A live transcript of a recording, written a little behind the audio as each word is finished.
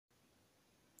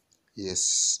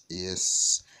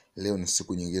Yes. Leo ni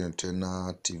siku nyingine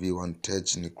tena TV1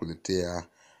 Tech ni kuletea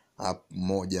app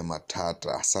moja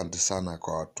matata. Asante sana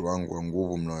kwa watu wangu wa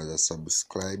Nguvu, mnaweza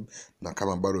subscribe, na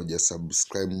kama bado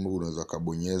hujasubscribe unaweza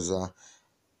kubonyeza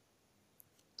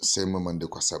sehemu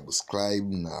imeandikwa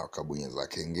subscribe na ukabonyeza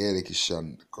kengele, kisha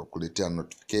kukuletea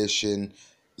notification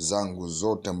zangu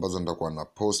zote ambazo nitakuwa na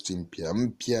post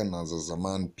mpya na za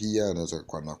zamani pia. Naweza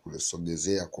kuwa na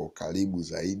kulisogezea kwa ukaribu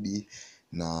zaidi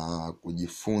na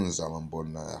kujifunza mambo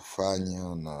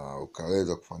ninayofanya na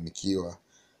ukaweza kufanikiwa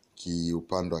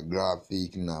kiupande wa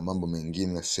graphic na mambo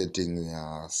mengine, setting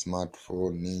ya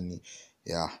smartphone nini.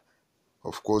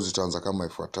 Of course itaanza kama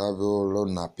ifuatavyo. Leo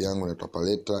na app yangu inaitwa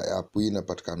Paletta. App hii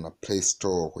inapatikana Play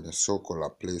Store, kwenye soko la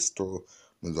Play Store.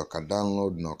 Unaweza ka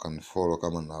download na ukanifollow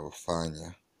kama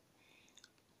ninavyofanya.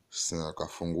 Sasa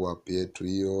kafungua app yetu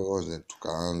hiyo,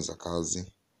 tukaanza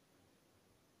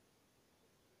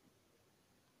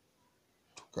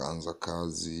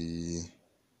kazi.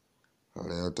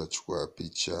 Leo tutachukua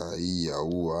picha hii ya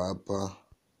ua hapa.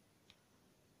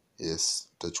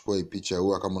 Tutachukua hii picha ya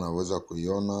ua kama unaweza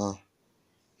kuiona.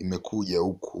 Imekuja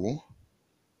huku.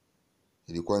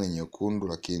 Ilikuwa ni nyekundu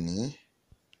lakini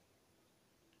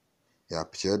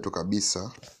picha yetu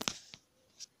kabisa.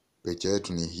 Picha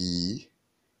yetu ni hii.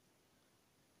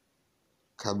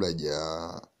 Kabla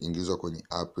hajaingizwa kwenye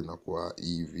app inakuwa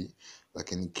hivi,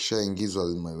 lakini kisha ingizwa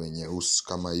zima nyeusi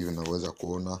kama hivi unaweza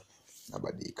kuona na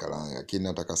badilika rangi. Lakini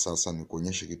nataka sasa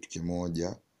nikuonyeshe kitu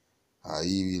kimoja.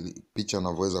 Hii picha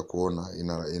unavyoweza kuona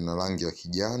ina rangi ya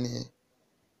kijani.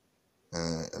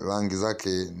 Rangi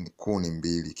zake kuu ni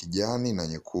mbili, kijani na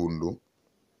nyekundu.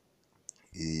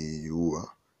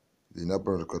 Ua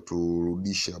linapotaka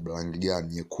turudisha rangi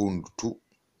gani? Nyekundu tu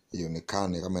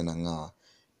ionekane kama inang'aa.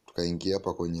 Tukaingia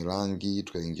hapa kwenye rangi,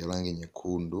 tukaingia rangi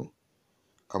nyekundu.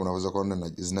 Kama unaweza kuona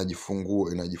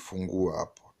inajifungua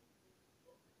hapo.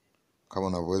 Kama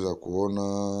unaweza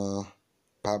kuona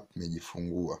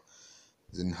imejifungua.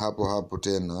 Hapo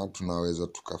tena tunaweza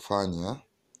tukafanya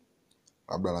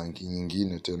labda rangi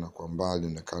nyingine tena kwa mbali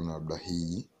inaonekana labda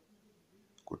hii,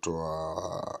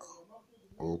 kutoa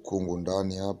ukungu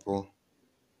ndani hapo.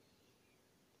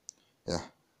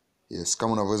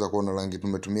 Kama unaweza kuona rangi,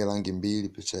 tumetumia rangi mbili.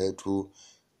 Picha yetu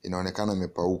inaonekana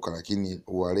imepauka, lakini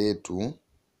ua letu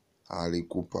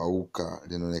halikupauka,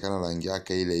 linaonekana rangi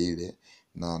yake ile ile.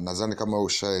 Na nadhani kama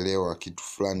ushaelewa kitu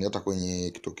fulani, hata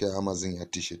kwenye kitokea Amazon ya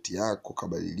t-shirt yako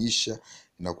kabadilisha,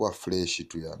 inakuwa fresh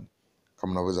tu yani.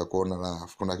 Kama unaweza kuona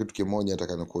kuna kitu kimoja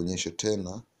nataka nikuonyeshe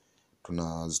tena.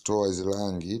 Tunazitoa hizo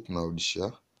rangi,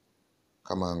 tunarudisha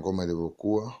kama ngoma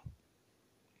ilivyokuwa,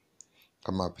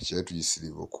 kama picha yetu jinsi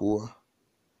ilivyokuwa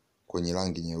kwenye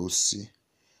rangi nyeusi.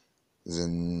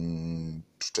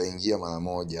 Tutaingia mara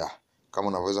moja kama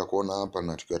unaweza kuona hapa,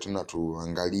 na tukiwa tena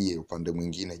tuangalie upande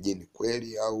mwingine, je ni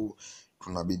kweli au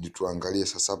tunabidi tuangalie.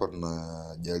 Sasa hapa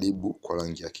tunajaribu kwa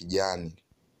rangi ya kijani,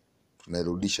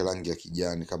 tunairudisha rangi ya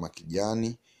kijani kama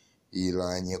kijani,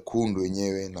 ila nyekundu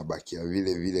yenyewe inabakia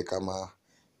vile vile kama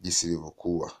jinsi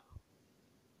ilivyokuwa.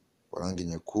 Kwa rangi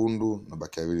nyekundu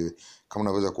inabakia vile. Kama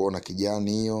unaweza kuona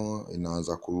kijani hiyo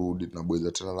inaanza kurudi,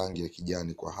 tunabonyeza tena rangi ya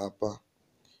kijani kwa hapa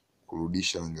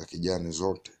kurudisha rangi ya kijani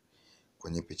zote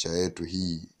kwenye picha yetu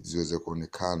hii ziweze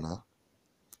kuonekana.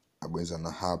 Nabonyeza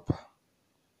na hapa.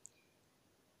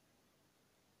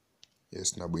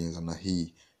 Nabonyeza na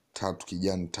hii tatu,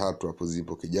 kijani tatu hapo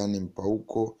zipo, kijani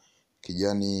mpauko,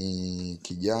 kijani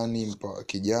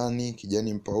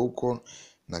mpauko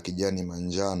na kijani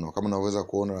manjano. Kama unaweza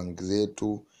kuona rangi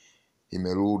zetu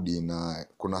imerudi, na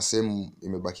kuna sehemu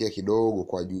imebakia kidogo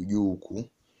kwa juu huku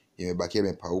imebakia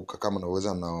imepauka. Kama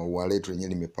unaweza na ua letu lenyewe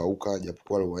limepauka,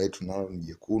 japokuwa ua letu nalo ni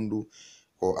jekundu.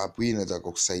 Kwa app hii inaweza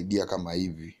kukusaidia kama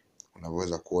hivi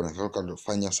unaweza kuona. Tunataka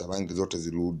kufanya rangi zote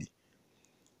zirudi.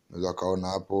 Unaweza kaona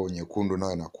hapo nyekundu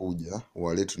nayo inakuja,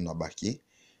 ua letu linabaki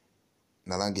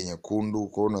na rangi nyekundu.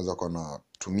 Kwa hiyo unaweza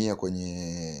kutumia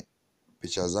kwenye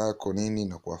picha zako nini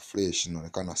na kwa fresh,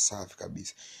 inaonekana safi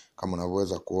kabisa. Kama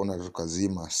unaweza kuona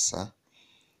tukazima sasa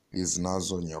hizi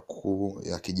nazo nyekundu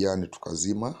ya kijani,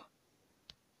 tukazima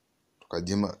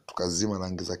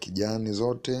rangi za kijani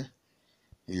zote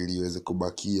ili iweze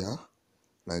kubakia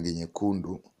rangi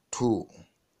nyekundu tu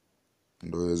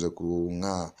ndio iweze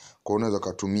kung'aa. Kwa unaweza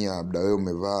kutumia labda wewe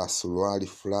umevaa suruali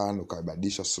fulani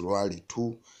ukabadilisha suruali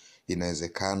tu,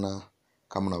 inawezekana.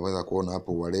 Kama unaweza kuona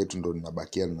hapo ua letu ndio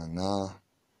linabakia linang'aa.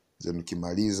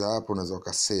 Ukimaliza hapo unaweza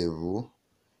ukasave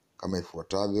kama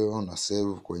ifuatavyo, na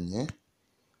save kwenye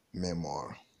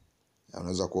memory.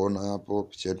 Unaweza kuona hapo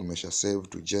picha yetu tumesha save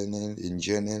to journal.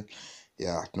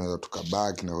 Tunaweza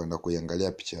tukabaki na kwenda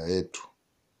kuiangalia picha yetu.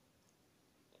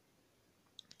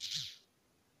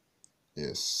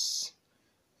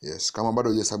 Yes, kama bado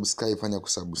hujasubscribe fanya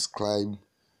kusubscribe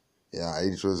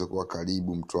ili tuweze kuwa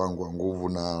karibu, mtu wangu wa nguvu.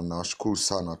 Na nawashukuru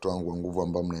sana watu wangu wa nguvu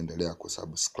ambao mnaendelea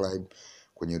kusubscribe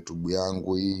kwenye YouTube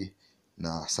yangu hii,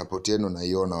 na support yenu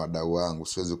naiona wadau wangu.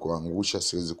 Siwezi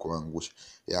kuangusha.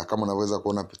 Kama unaweza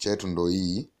kuona picha yetu ndo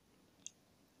hii.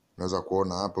 Unaweza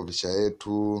kuona hapo picha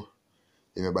yetu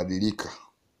imebadilika.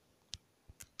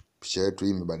 Picha yetu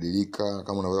hii imebadilika.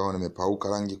 Kama unaweza kuona imepauka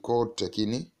rangi kote,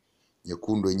 lakini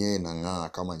nyekundu yenyewe inang'aa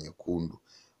kama nyekundu.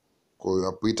 Kwa hiyo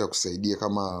hapo itakusaidia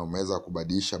kama umeweza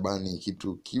kubadilisha bani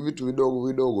vitu vidogo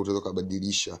utaweza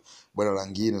kubadilisha. Bwana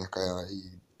rangi hii nataka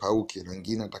pauke, rangi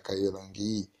hii nataka iwe rangi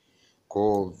hii.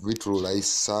 Kwa vitu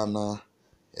rahisi sana.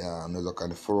 Unaweza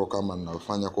kanifollow kama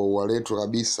ninafanya kwa waletu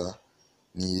kabisa.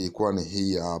 Nilikuwa ni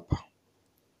hii hapa.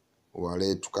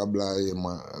 Waletu kabla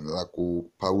la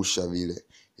kupausha vile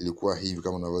ilikuwa hivi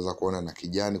kama unaweza kuona, na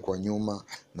kijani kwa nyuma,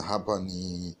 na hapa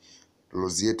ni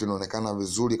lozi yetu inaonekana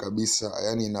vizuri kabisa,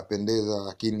 yani inapendeza.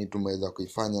 Lakini tumeweza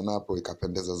kuifanya napo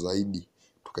ikapendeza zaidi,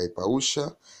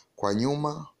 tukaipausha kwa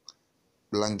nyuma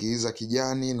rangi za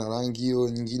kijani, na rangi hiyo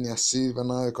nyingine ya silver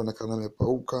nayo ikaonekana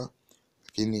imepauka,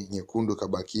 lakini nyekundu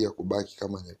kubaki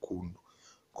kama nyekundu.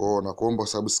 Kwa hiyo nakuomba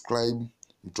subscribe,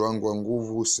 mtu wangu wa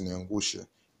nguvu, usiniangushe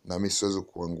na mimi siwezi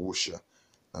kuangusha,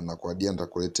 na nakuadia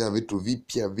nitakuletea vitu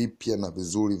vipya na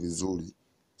vizuri.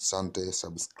 Asante,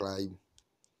 subscribe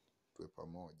tuwe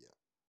pamoja.